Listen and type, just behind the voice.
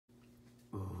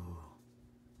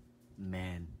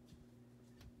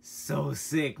so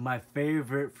sick. My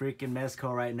favorite freaking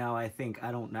mezcal right now, I think.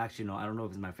 I don't actually know. I don't know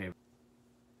if it's my favorite.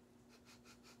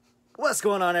 What's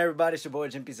going on, everybody? It's your boy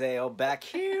Jim Pizeo back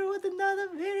here with another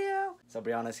video. So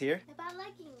Brianna's here. About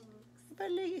leggings.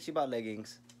 About leggings. She bought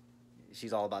leggings.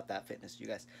 She's all about that fitness, you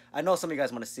guys. I know some of you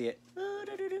guys want to see it.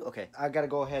 Okay, I gotta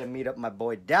go ahead and meet up my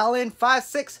boy Dallin,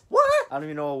 5'6". What? I don't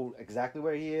even know exactly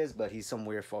where he is, but he's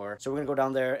somewhere far. So we're gonna go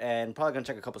down there and probably gonna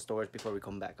check a couple stores before we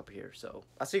come back up here. So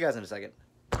I'll see you guys in a second.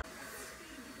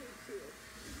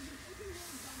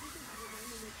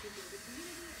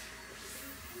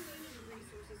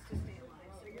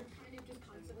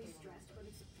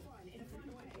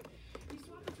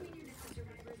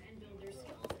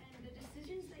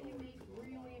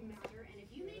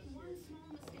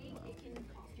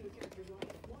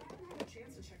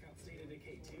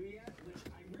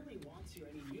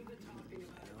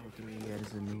 Yeah,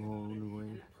 it's a new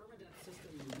way.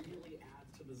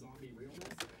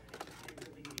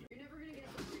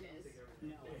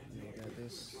 I got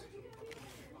this.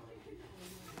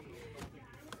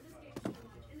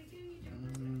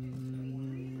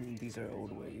 These are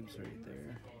old waves right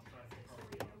there.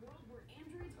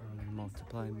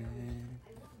 Multiply man.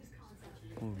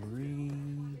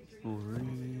 Wolverine.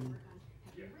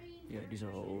 Yeah, these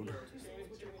are old. Look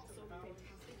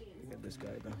at this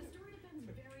guy though.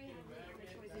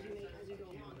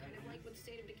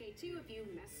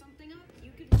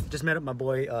 Just met up my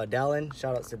boy Dallin.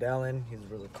 Shout outs to Dallin. He's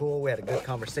really cool. We had a good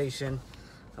conversation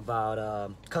about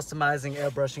customizing,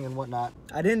 airbrushing, and whatnot.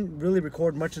 I didn't really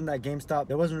record much in that GameStop.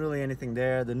 There wasn't really anything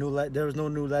there. There was no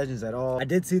new legends at all. I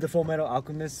did see the Full Metal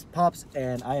Alchemist pops,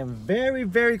 and I am very,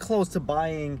 very close to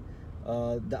buying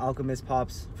the Alchemist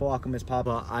pops, Full Alchemist pop.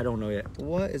 I don't know yet.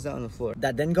 What is that on the floor?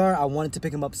 That Dengar, I wanted to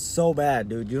pick him up so bad,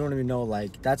 dude. You don't even know.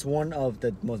 Like, that's one of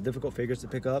the most difficult figures to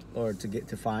pick up or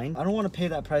to find. I don't want to pay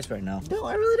that price right now. No,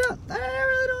 I really don't. I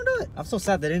really don't do it. I'm so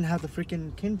sad they didn't have the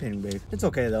freaking Kingpin wave. It's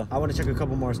okay though. I want to check a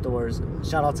couple more stores.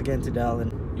 Shout outs again to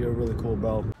Dallin. You're really cool,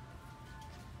 bro.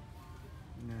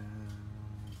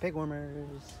 Pig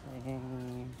warmers.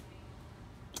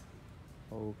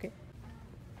 Okay.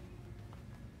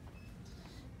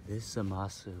 This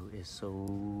Zamasu is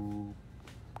so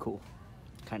cool.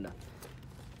 Kinda.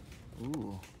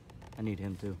 Ooh. I need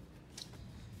him too.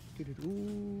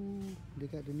 Ooh. They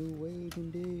got the new wave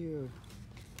in there.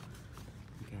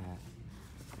 We got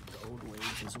the old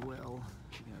waves as well.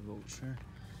 We got Vulture.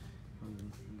 We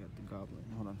got the Goblin.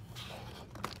 Hold on.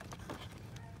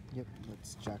 Yep,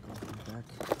 let's jack off the back.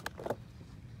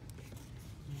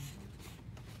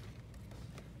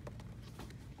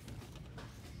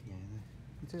 Yeah,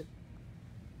 that's it.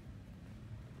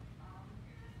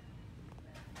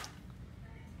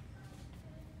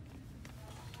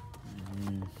 I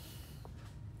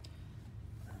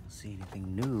don't see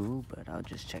anything new, but I'll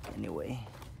just check anyway.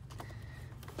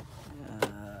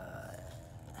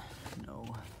 No.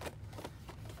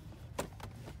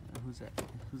 Who's that?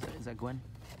 Who's that? Is that Gwen?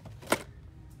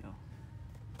 No.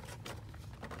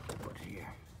 What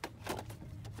here?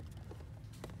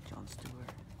 John Stewart.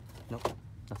 Nope.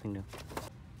 Nothing new.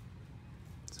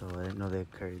 So I didn't know they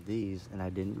carried these, and I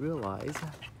didn't realize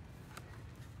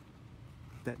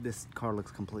that this car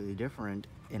looks completely different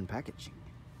in packaging.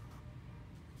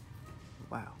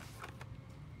 Wow.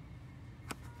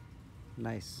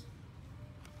 Nice.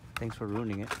 Thanks for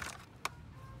ruining it.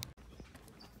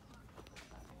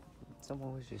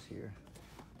 Someone was just here.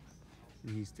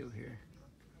 He's still here.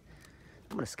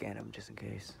 I'm gonna scan him just in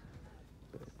case.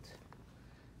 But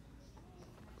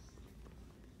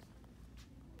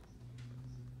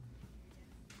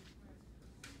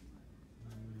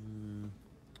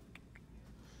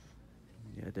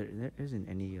yeah, there isn't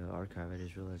any archive. I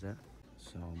just realized that.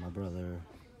 So my brother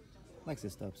likes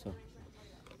this stuff, so I'm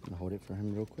gonna hold it for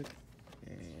him real quick.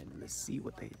 And let's see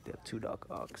what they have. 2 Doc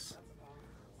Ox.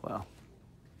 Wow.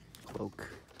 Cloak.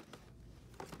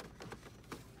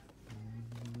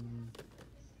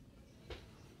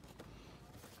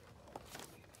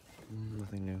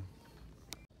 Nothing new.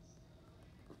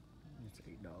 It's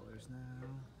 $8 now.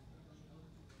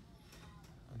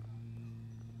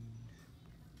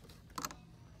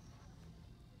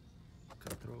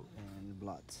 Cutthroat and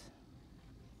Blot.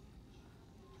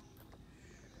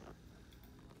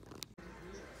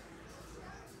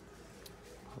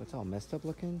 It's all messed up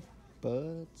looking,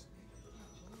 but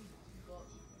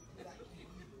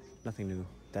nothing new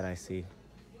that I see.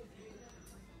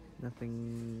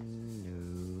 Nothing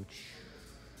new.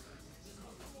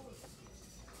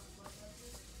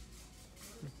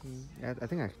 I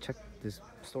think I checked this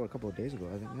store a couple of days ago,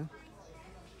 I think,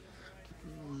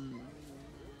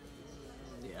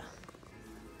 yeah?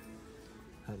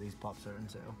 Yeah. these pops are on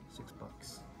sale,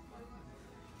 $6.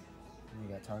 And you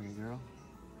got Target Girl.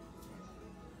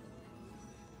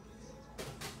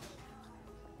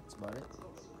 That's about it.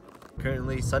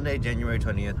 Currently Sunday, January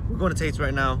 20th. We're going to Tates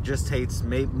right now. Just Tates,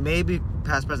 maybe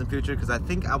past, present, future, because I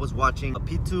think I was watching a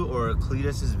P2 or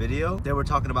Cletus's video. They were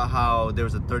talking about how there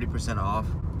was a 30% off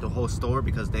the whole store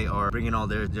because they are bringing all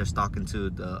their stock into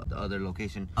the other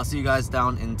location. I'll see you guys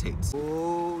down in Tates.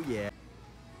 Oh yeah.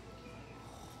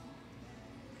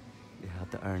 You have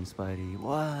to earn Spidey.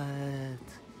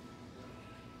 What?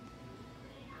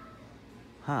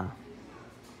 Huh.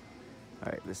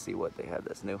 All right, let's see what they have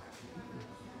that's new.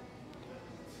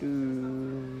 Yeah.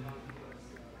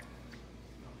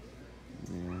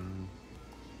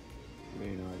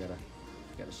 You know, I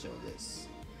gotta show this.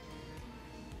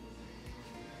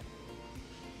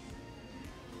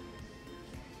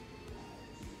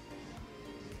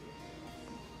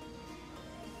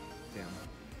 Damn.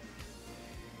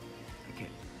 I can't.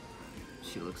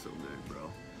 She looks so good, bro.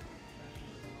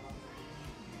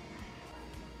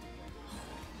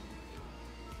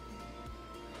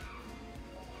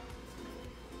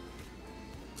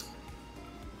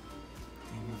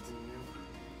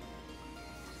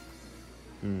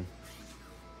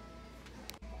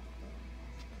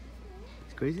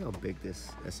 It's crazy how big this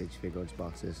SH Figuarts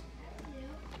box is.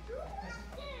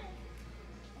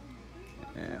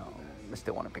 Yeah, I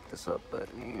still want to pick this up, but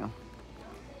you know.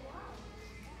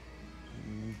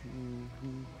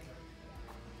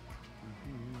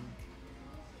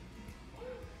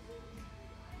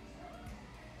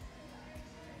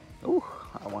 Ooh,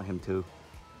 I want him too.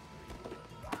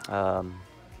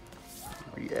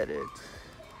 Re-edit.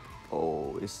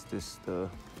 Oh, is this the...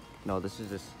 No, this is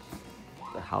just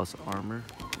the house armor.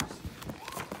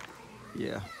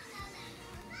 Yeah.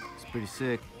 It's pretty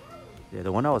sick. Yeah,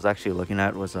 the one I was actually looking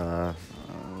at was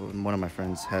one of my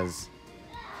friends has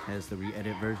the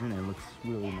re-edit version and it looks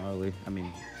really gnarly. I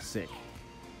mean, sick.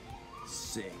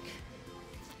 Sick.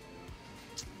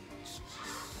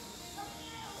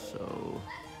 So...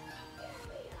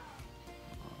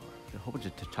 a whole bunch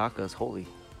of T'Chakas, holy.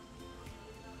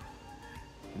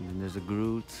 And then there's a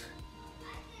Groot.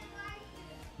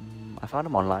 I found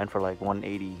him online for like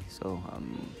 180, so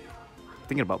I'm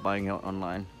thinking about buying it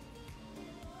online.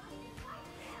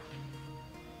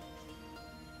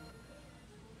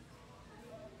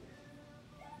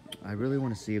 I really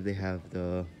want to see if they have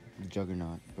the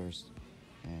Juggernaut first,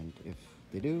 and if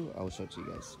they do, I will show it to you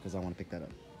guys because I want to pick that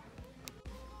up.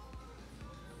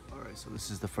 Alright, so this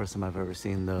is the first time I've ever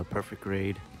seen the Perfect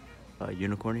Grade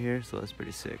unicorn here, so that's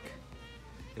pretty sick.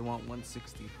 They want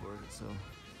 160 for it, so.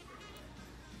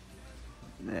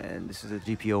 And this is a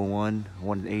GPO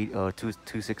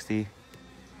 260.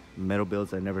 Metal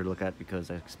builds I never look at because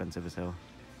they're expensive as hell.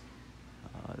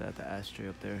 That the ashtray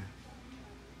up there.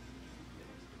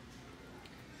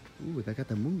 Ooh, they got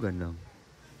the Moon Gundam.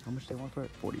 How much they want for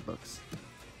it? $40.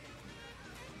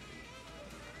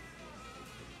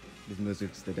 This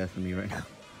music's the death of me right now.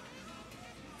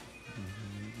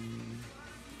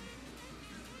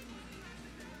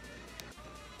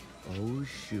 Oh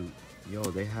shoot. Yo,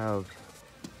 they have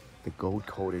the gold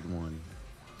coated one.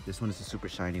 This one is the super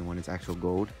shiny one. It's actual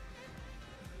gold.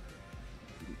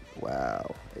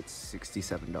 Wow. It's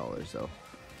 $67 though.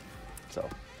 So,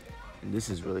 and this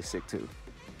is really sick too.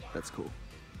 That's cool.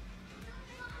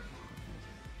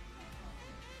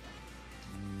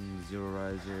 Zero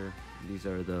Riser. These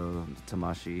are the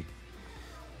Tamashi.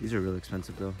 These are really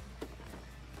expensive though.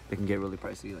 They can get really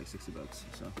pricey, like $60.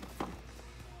 So,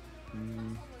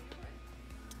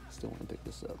 still want to pick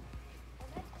this up.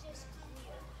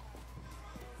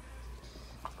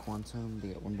 Quantum. They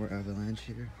got one more Avalanche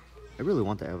here. I really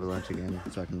want the Avalanche again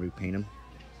so I can repaint them,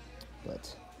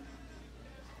 but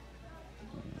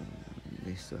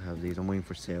they still have these. I'm waiting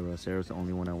for Sarah. Sarah's the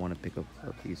only one I want to pick up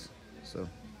of these. So.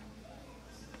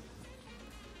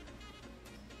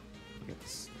 We got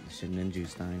this Shininju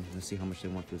Stein. Let's see how much they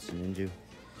want for the Shininju.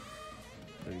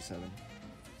 37.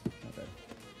 Not bad.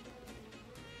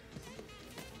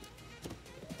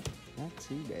 Not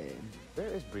too bad. Where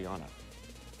is Brianna?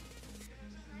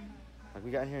 Like,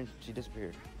 we got in here and she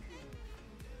disappeared.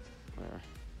 Where?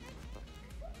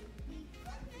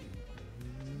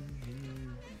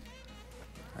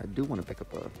 I do want to pick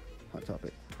up a Hot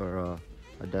Topic or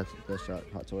a Death Shot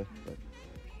Hot Toy, but.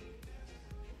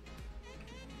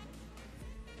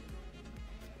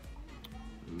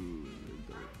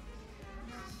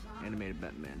 Animated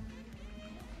Batman.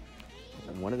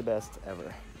 And one of the best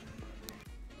ever.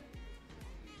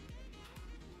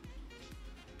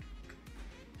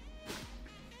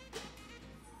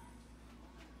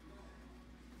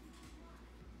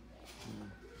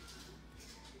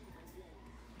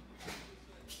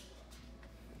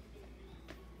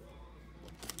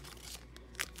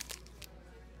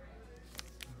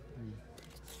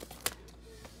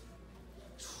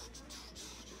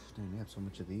 Dang, they have so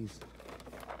much of these.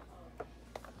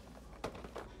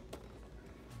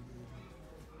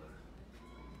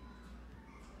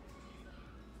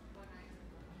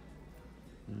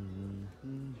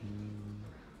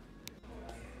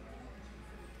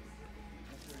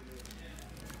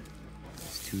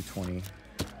 It's $220.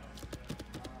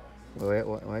 Wait,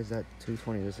 why is that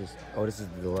 $220? This is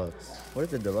the deluxe. What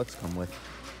does the deluxe come with?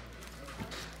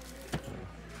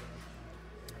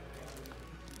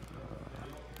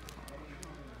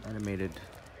 Animated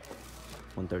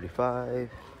 135,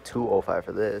 205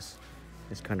 for this.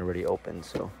 It's kind of already open,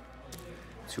 so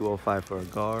 205 for a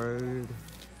guard.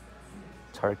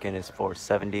 Tarkin is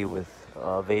 470 with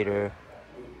Vader.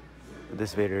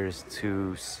 This Vader is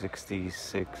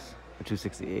 266 or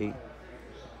 268.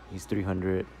 He's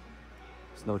 300.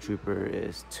 Snow Trooper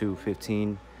is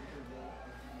 215.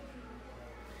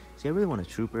 See, I really want a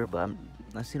Trooper, but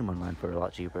I've seen him online for a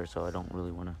lot cheaper, so I don't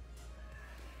really want to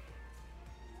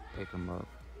pick him up.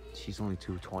 She's only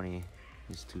 220.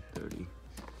 He's 230.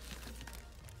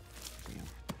 Damn.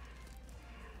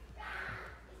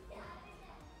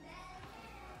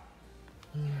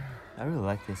 I really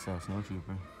like this Snow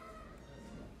Trooper.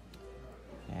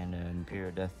 And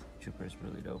Imperial Death Trooper is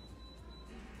really dope.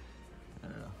 I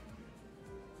don't know.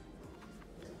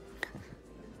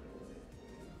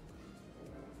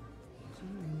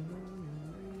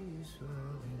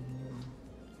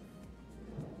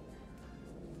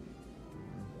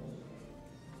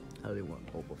 I really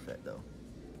want Boba Fett though.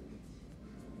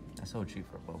 That's so cheap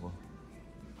for Boba.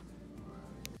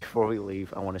 Before we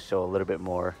leave, I want to show a little bit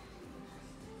more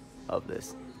of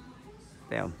this.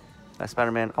 Damn, that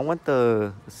Spider-Man. I want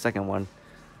the second one.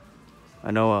 I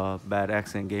know Bad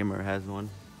Accent Gamer has one.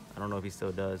 I don't know if he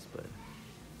still does, but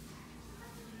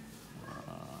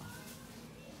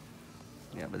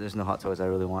yeah, but there's no Hot Toys I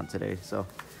really want today. So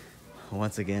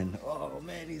once again, oh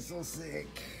man, he's so sick.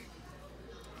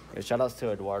 Yeah, shout outs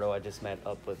to Eduardo. I just met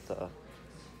up with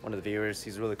one of the viewers.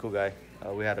 He's a really cool guy.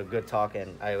 We had a good talk,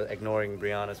 and I was ignoring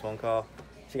Brianna's phone call.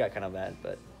 She got kind of mad,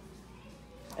 but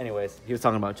anyways, he was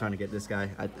talking about trying to get this guy.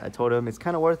 I told him it's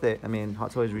kind of worth it. I mean,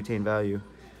 Hot Toys retain value.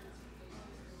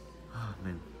 Oh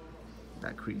man,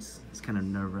 that crease is kind of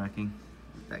nerve-wracking.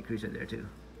 That crease right there too.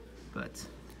 But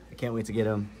I can't wait to get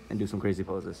him and do some crazy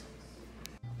poses.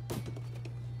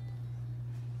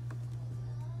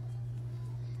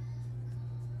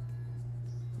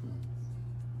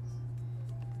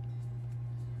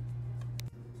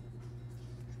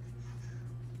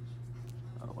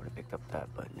 I would have picked up that,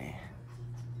 but nah.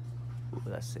 Ooh,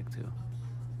 that's sick too.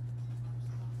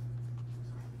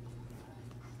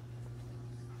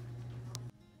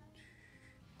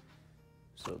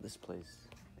 So this place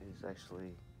is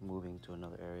actually moving to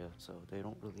another area, so they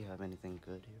don't really have anything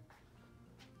good here.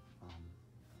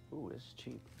 Ooh, it's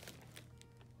cheap.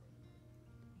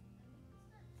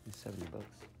 It's 70 bucks.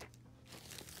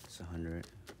 It's 100,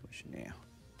 which now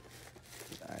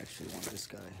I actually want this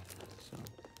guy, so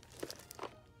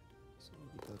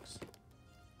 70 bucks.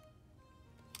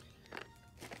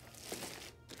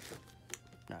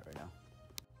 Not right now.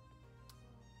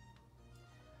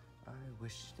 I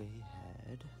wish they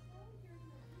had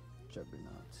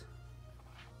Juggernaut.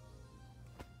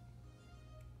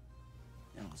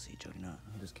 I don't see Juggernaut.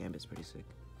 This Gambit's pretty sick.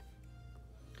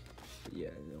 But yeah,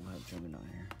 they don't have Juggernaut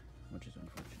here, which is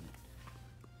unfortunate.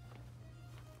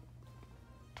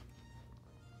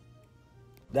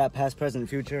 That past, present,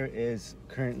 future is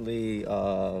currently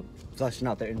fleshing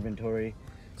out their inventory.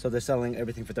 So they're selling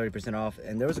everything for 30% off.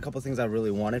 And there was a couple things I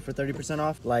really wanted for 30%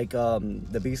 off, like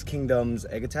the Beast Kingdom's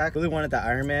Egg Attack. Really wanted the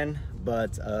Iron Man,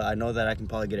 but I know that I can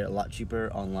probably get it a lot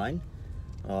cheaper online.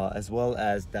 As well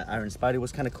as that Iron Spidey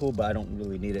was kind of cool, but I don't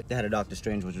really need it. They had a Doctor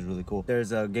Strange, which was really cool.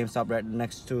 There's a GameStop right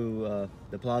next to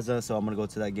the plaza, so I'm gonna go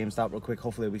to that GameStop real quick.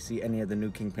 Hopefully we see any of the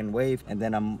new Kingpin wave, and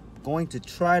then I'm going to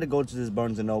try to go to this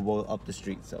Barnes & Noble up the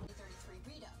street. So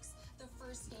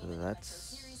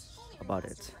that's about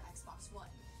it.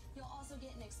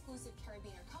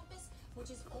 Which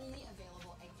is only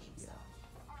available at GameStop.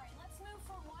 All right, let's move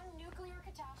from one nuclear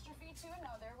catastrophe to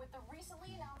another with the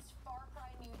recently announced Far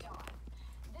Cry New Dawn.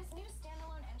 This new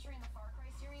standalone entry in the Far Cry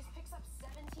series picks up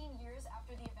 17 years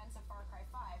after the events of Far Cry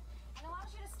 5 and allows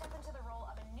you to step into the role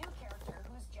of a new character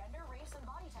whose gender, race, and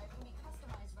body type can be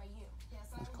customized by you. Yes,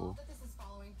 I love that this is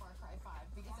following Far Cry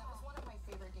 5 because that was one of my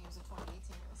favorite games of 2018.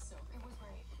 It was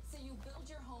great. So you build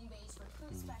your home base,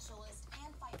 recruit specialists,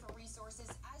 and fight for resources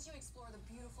as you explore the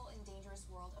beautiful and dangerous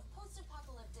world of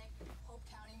post-apocalyptic Hope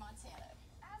County, Montana.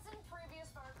 As in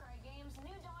previous Far Cry games,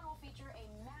 New Dawn will feature a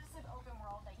massive open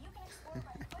world that you can explore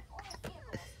by foot or with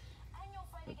vehicles, and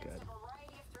you'll fight against a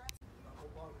variety of threats.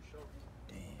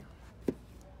 Damn.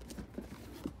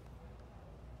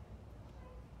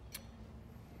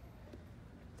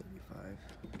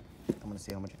 gonna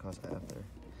see how much it costs after.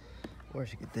 Or I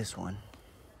should get this one.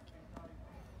 I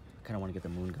kinda wanna get the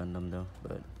Moon Gundam though,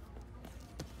 but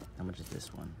how much is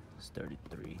this one? It's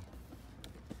 33.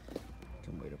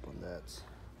 Can wait up on that.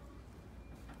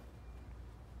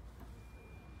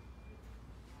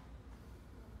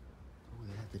 Oh,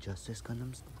 they have the Justice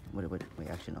Gundams? Wait,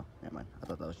 actually no, never mind. I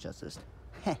thought that was Justice.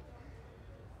 Heh.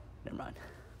 Never mind.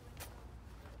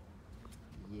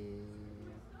 Yeah.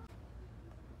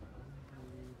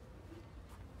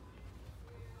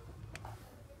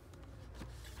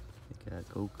 We got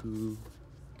Goku,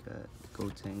 got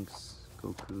Gotenks,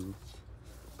 Goku,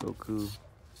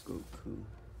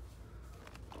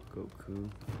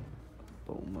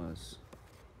 Bomas.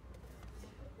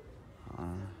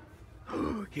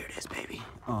 Here it is, baby.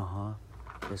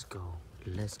 Let's go.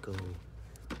 I'm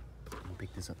gonna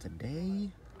pick this up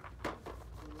today.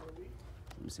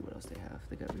 Let me see what else they have.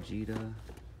 They got Vegeta.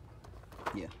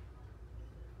 Yeah.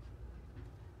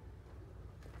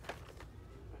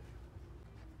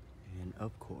 And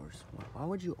of course, why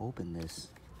would you open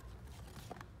this?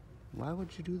 Why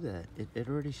would you do that? It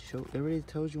already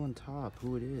tells you on top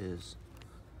who it is.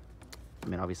 I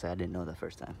mean, obviously I didn't know that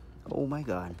first time. Oh my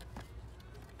god.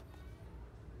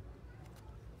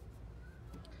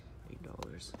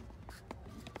 $8.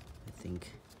 I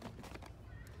think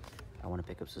I want to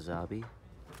pick up Sazabi,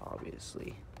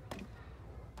 obviously.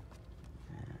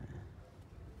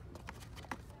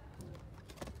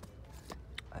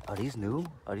 Are these new?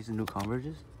 Are these the new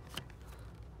Converges?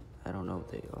 I don't know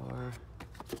what they are.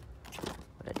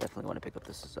 But I definitely want to pick up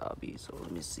the Sazabi, so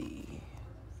let me see.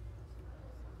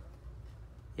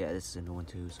 Yeah, this is a new one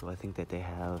too, so I think that they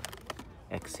have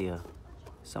Exia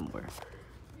somewhere.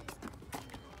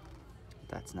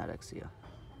 That's not Exia.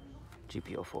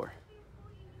 GPO4.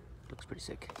 Looks pretty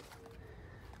sick.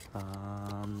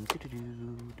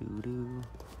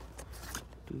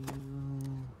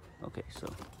 Okay, so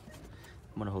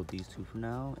I'm gonna hold these two for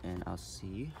now, and I'll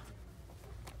see.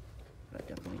 But I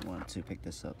definitely want to pick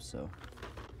this up, so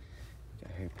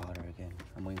got Harry Potter again.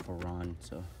 I'm waiting for Ron,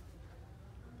 so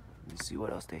let's see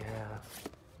what else they have.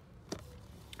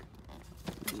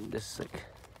 This is like,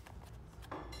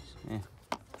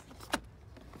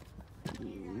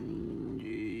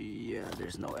 yeah,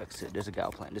 there's no exit. There's a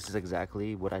Gal Plan. This is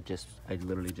exactly what I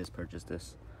literally just purchased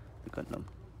this. The Gundam.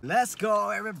 Let's go,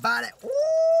 everybody! Woo!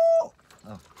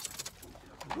 Oh.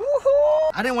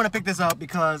 Woohoo! I didn't want to pick this up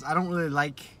because I don't really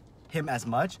like him as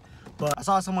much, but I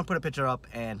saw someone put a picture up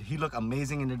and he looked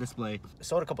amazing in the display. I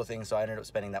sold a couple things, so I ended up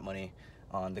spending that money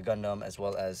on the Gundam as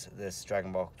well as this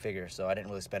Dragon Ball figure, so I didn't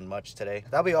really spend much today.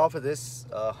 That'll be all for this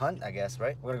hunt, I guess,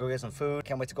 right? We're gonna go get some food.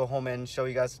 Can't wait to go home and show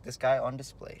you guys this guy on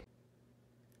display.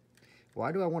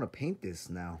 Why do I want to paint this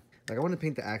now? Like, I want to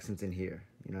paint the accents in here,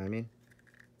 you know what I mean?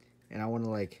 And I want to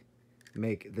like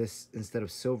make this, instead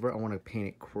of silver, I want to paint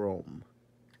it chrome.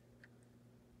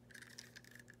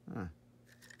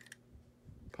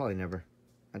 Probably never.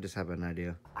 I just have an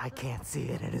idea. I can't see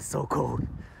it, it is so cold.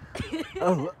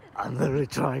 Oh, I'm literally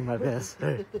trying my best.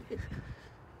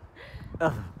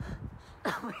 Oh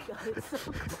my god, it's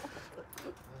so cold.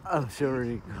 I'm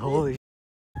shivering. Holy.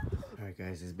 Alright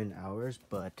guys, it's been hours,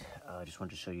 but I just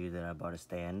wanted to show you that I bought a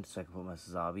stand so I can put my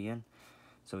Sazabi in.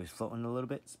 So he's floating a little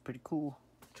bit. It's pretty cool.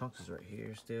 Trunks is right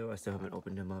here still. I still haven't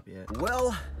opened him up yet.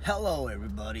 Well, hello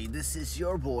everybody. This is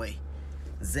your boy,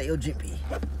 Zayo Jippy.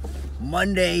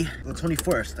 Monday the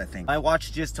 21st, I think. My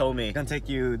watch just told me it's gonna take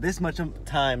you this much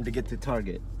time to get to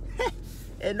Target.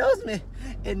 It knows me.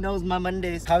 It knows my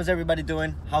Mondays. How's everybody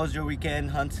doing? How's your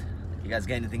weekend hunt? You guys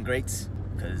get anything great?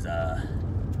 Because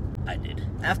I did.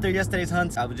 After yesterday's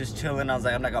hunt, I was just chilling. I was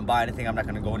like, I'm not gonna buy anything. I'm not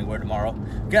gonna go anywhere tomorrow.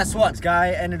 Guess what? This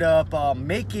guy ended up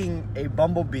making a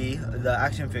Bumblebee, the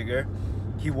action figure.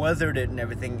 He weathered it and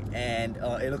everything, and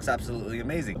it looks absolutely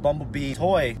amazing. The Bumblebee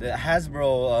toy, the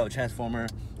Hasbro Transformer,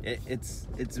 it's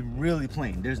really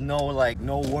plain. There's no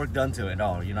work done to it at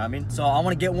all, you know what I mean? So I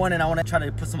want to get one, and I want to try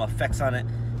to put some effects on it,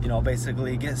 you know,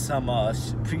 basically get some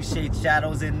pre-shade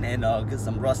shadows in and get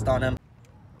some rust on him.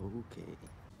 Okay.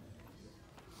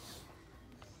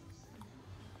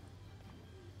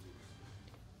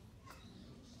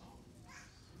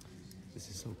 This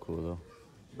is so cool though,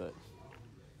 but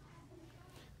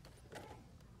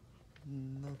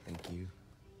no thank you.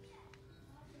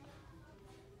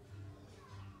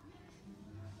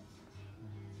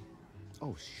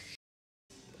 Oh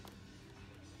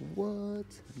what?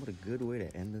 What a good way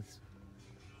to end this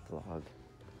vlog.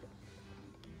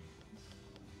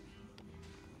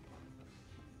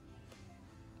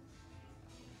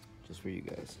 Just for you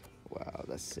guys. Wow,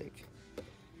 that's sick.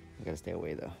 I gotta stay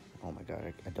away though. Oh my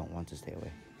god, I don't want to stay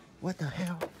away. What the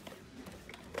hell?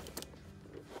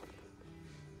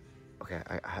 Okay,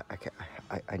 I can't.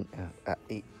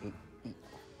 Eat.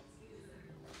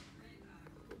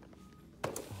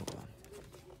 Hold on.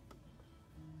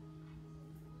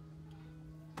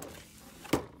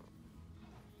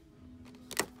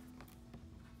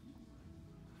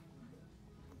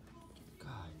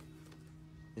 God,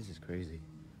 this is crazy.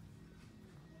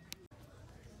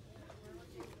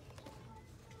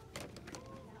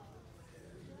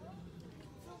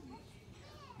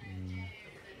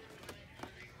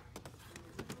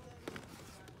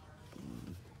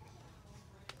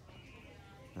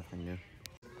 Nothing new.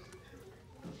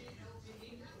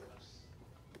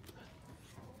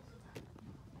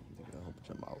 They got a whole bunch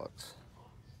of Molochs.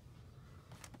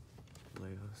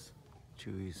 Legos.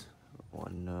 Chewies.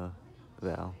 One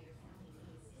Val.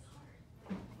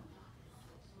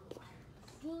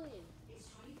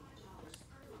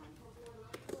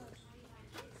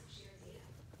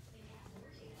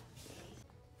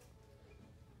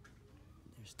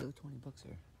 There's still 20 bucks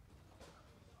here.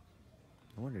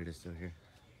 I wonder if it's still here.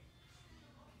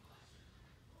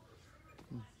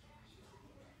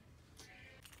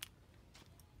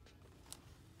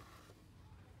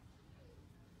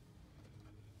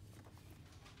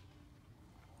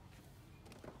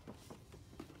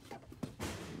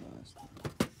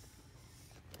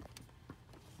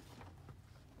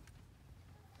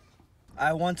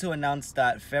 I want to announce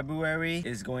that February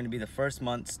is going to be the first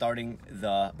month starting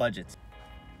the budgets.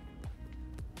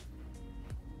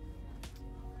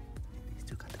 These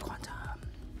two got the quantum.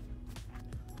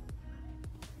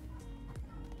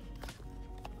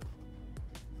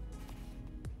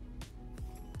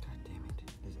 God damn it,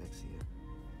 this X here.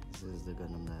 This is the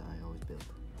Gundam that I always build.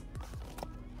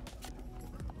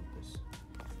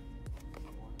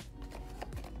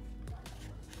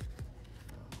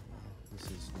 This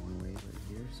is one way right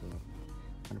here, so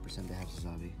 100% they have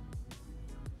Sazabi.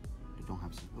 They don't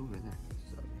have Sazabi. Oh, right there,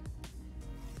 Sazabi.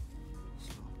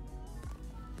 So,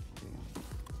 yeah.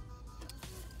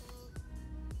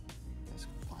 That's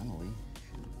finally.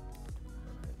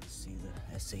 Alright, let's see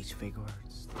the SH figure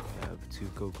arts. They have two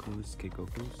Gokus, Kid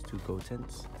Gokus, two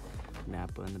Gotens,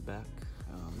 Nappa in the back.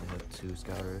 They have two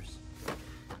Scouters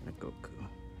and a Goku.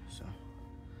 So,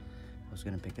 I was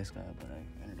gonna pick this guy up, but I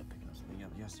ended up picking up something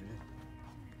up yesterday.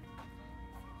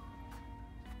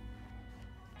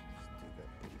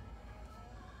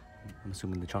 I'm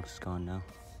assuming the Trunks is gone now.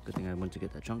 Good thing I went to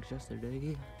get that Trunks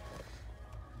yesterday.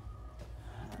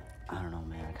 I don't know,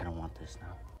 man. I kind of want this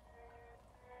now.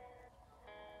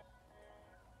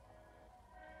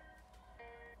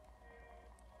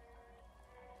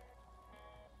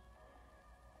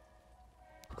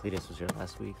 Cletus was here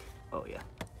last week. Oh yeah,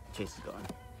 Chase is gone.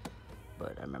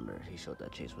 But I remember he showed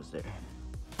that Chase was there.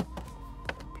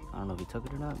 I don't know if he took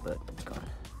it or not, but it's gone.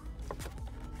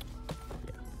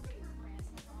 Yeah.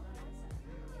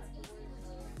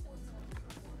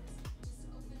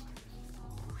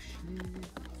 Oh shit.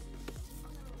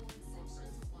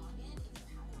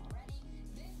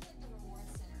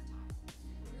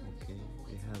 Okay,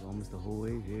 they have almost the whole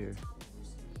wave here.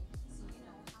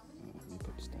 Let me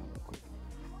put this down real quick.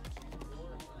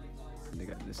 And they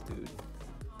got this dude.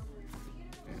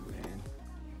 And man.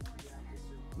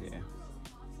 Yeah.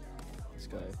 This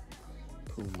guy,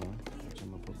 Puma, which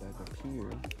I'm gonna put back up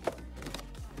here.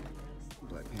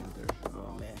 Black Panther.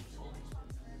 Oh man.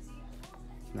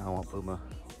 Now I want Puma.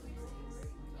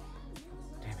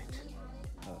 Damn it.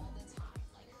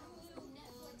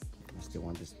 I still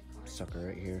want this sucker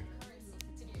right here.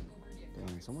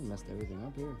 Dang, someone messed everything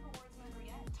up here.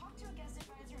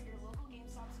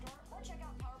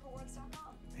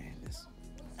 Man,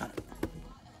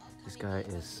 this guy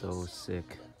is so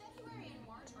sick.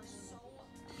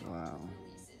 Wow.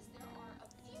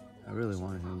 I really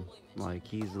wanted him. Like,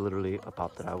 he's literally a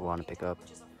pop that I want to pick up.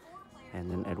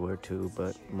 And then Edward too,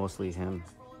 but mostly him.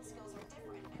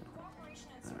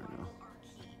 I don't know.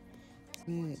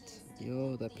 Damn it.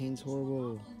 Yo, that pain's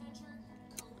horrible.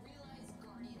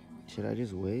 Should I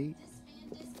just wait?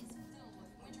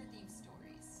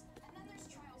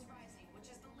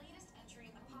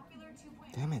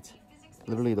 Damn it.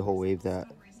 Literally the whole wave that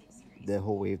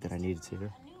I needed to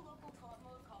hear.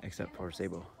 Except for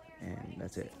Sabo. And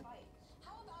that's it.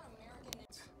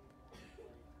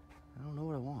 I don't know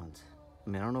what I want. I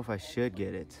mean, I don't know if I should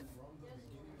get it.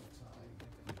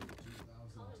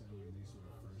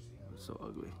 It's so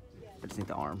ugly. I just need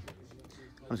the arm.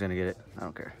 I'm just gonna get it. I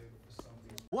don't care.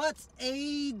 What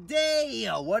a day!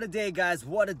 What a day, guys.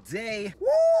 What a day.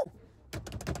 Woo!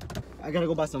 I gotta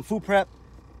go buy some food prep.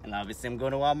 And obviously I'm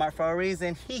going to Walmart for a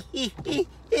reason.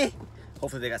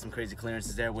 Hopefully they got some crazy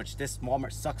clearances there, which this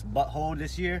Walmart sucks butthole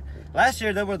this year. Last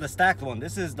year they were the stacked one.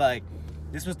 This is like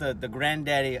This was the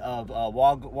granddaddy of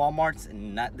Walmart's,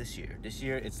 and not this year. This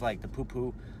year, it's like the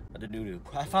poo-poo or the doo-doo.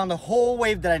 I found the whole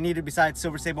wave that I needed besides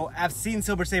Silver Sable. I've seen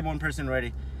Silver Sable in person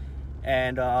already.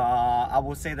 And I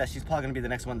will say that she's probably gonna be the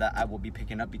next one that I will be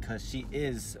picking up because she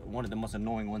is one of the most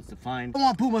annoying ones to find. I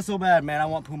want Puma so bad, man. I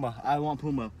want Puma. I want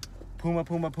Puma.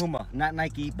 Puma. Not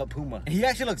Nike, but Puma. He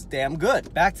actually looks damn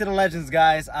good. Back to the Legends,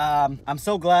 guys. I'm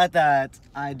so glad that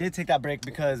I did take that break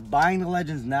because buying the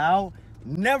Legends now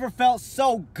never felt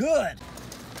so good.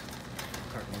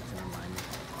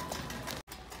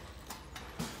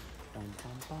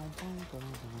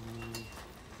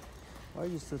 Why are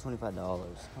you still $25?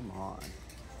 Come on.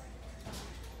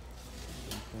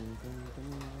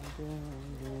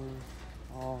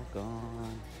 All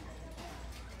gone.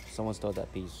 Someone stole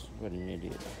that piece. What an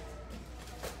idiot.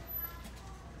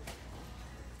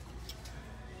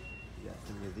 We got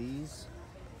 3 of these.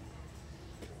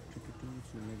 2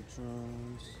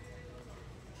 Megatrons.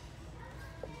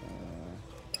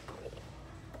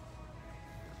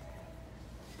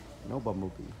 No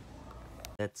Bumblebee.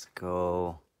 Let's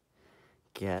go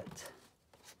get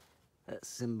that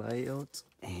symbiote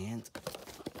and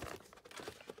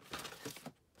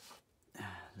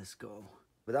let's go.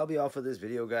 But that'll be all for this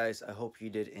video, guys. I hope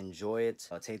you did enjoy it.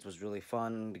 Tates was really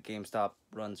fun. The GameStop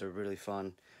runs are really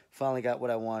fun. Finally got what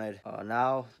I wanted.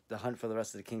 Now the hunt for the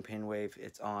rest of the Kingpin wave,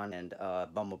 it's on, and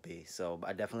Bumblebee. So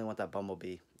I definitely want that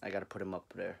Bumblebee. I gotta put him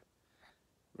up there,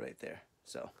 right there.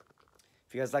 So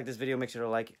if you guys like this video, make sure to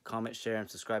like, comment, share, and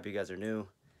subscribe if you guys are new.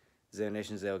 Zale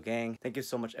Nation, Zale Gang. Thank you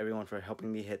so much, everyone, for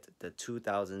helping me hit the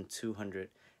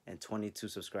 2,222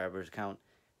 subscribers count.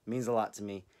 It means a lot to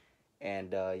me.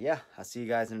 And yeah, I'll see you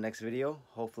guys in the next video.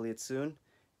 Hopefully it's soon.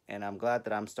 And I'm glad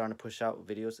that I'm starting to push out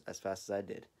videos as fast as I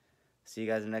did. See you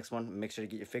guys in the next one. Make sure to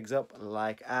get your figs up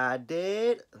like I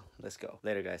did. Let's go.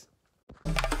 Later, guys.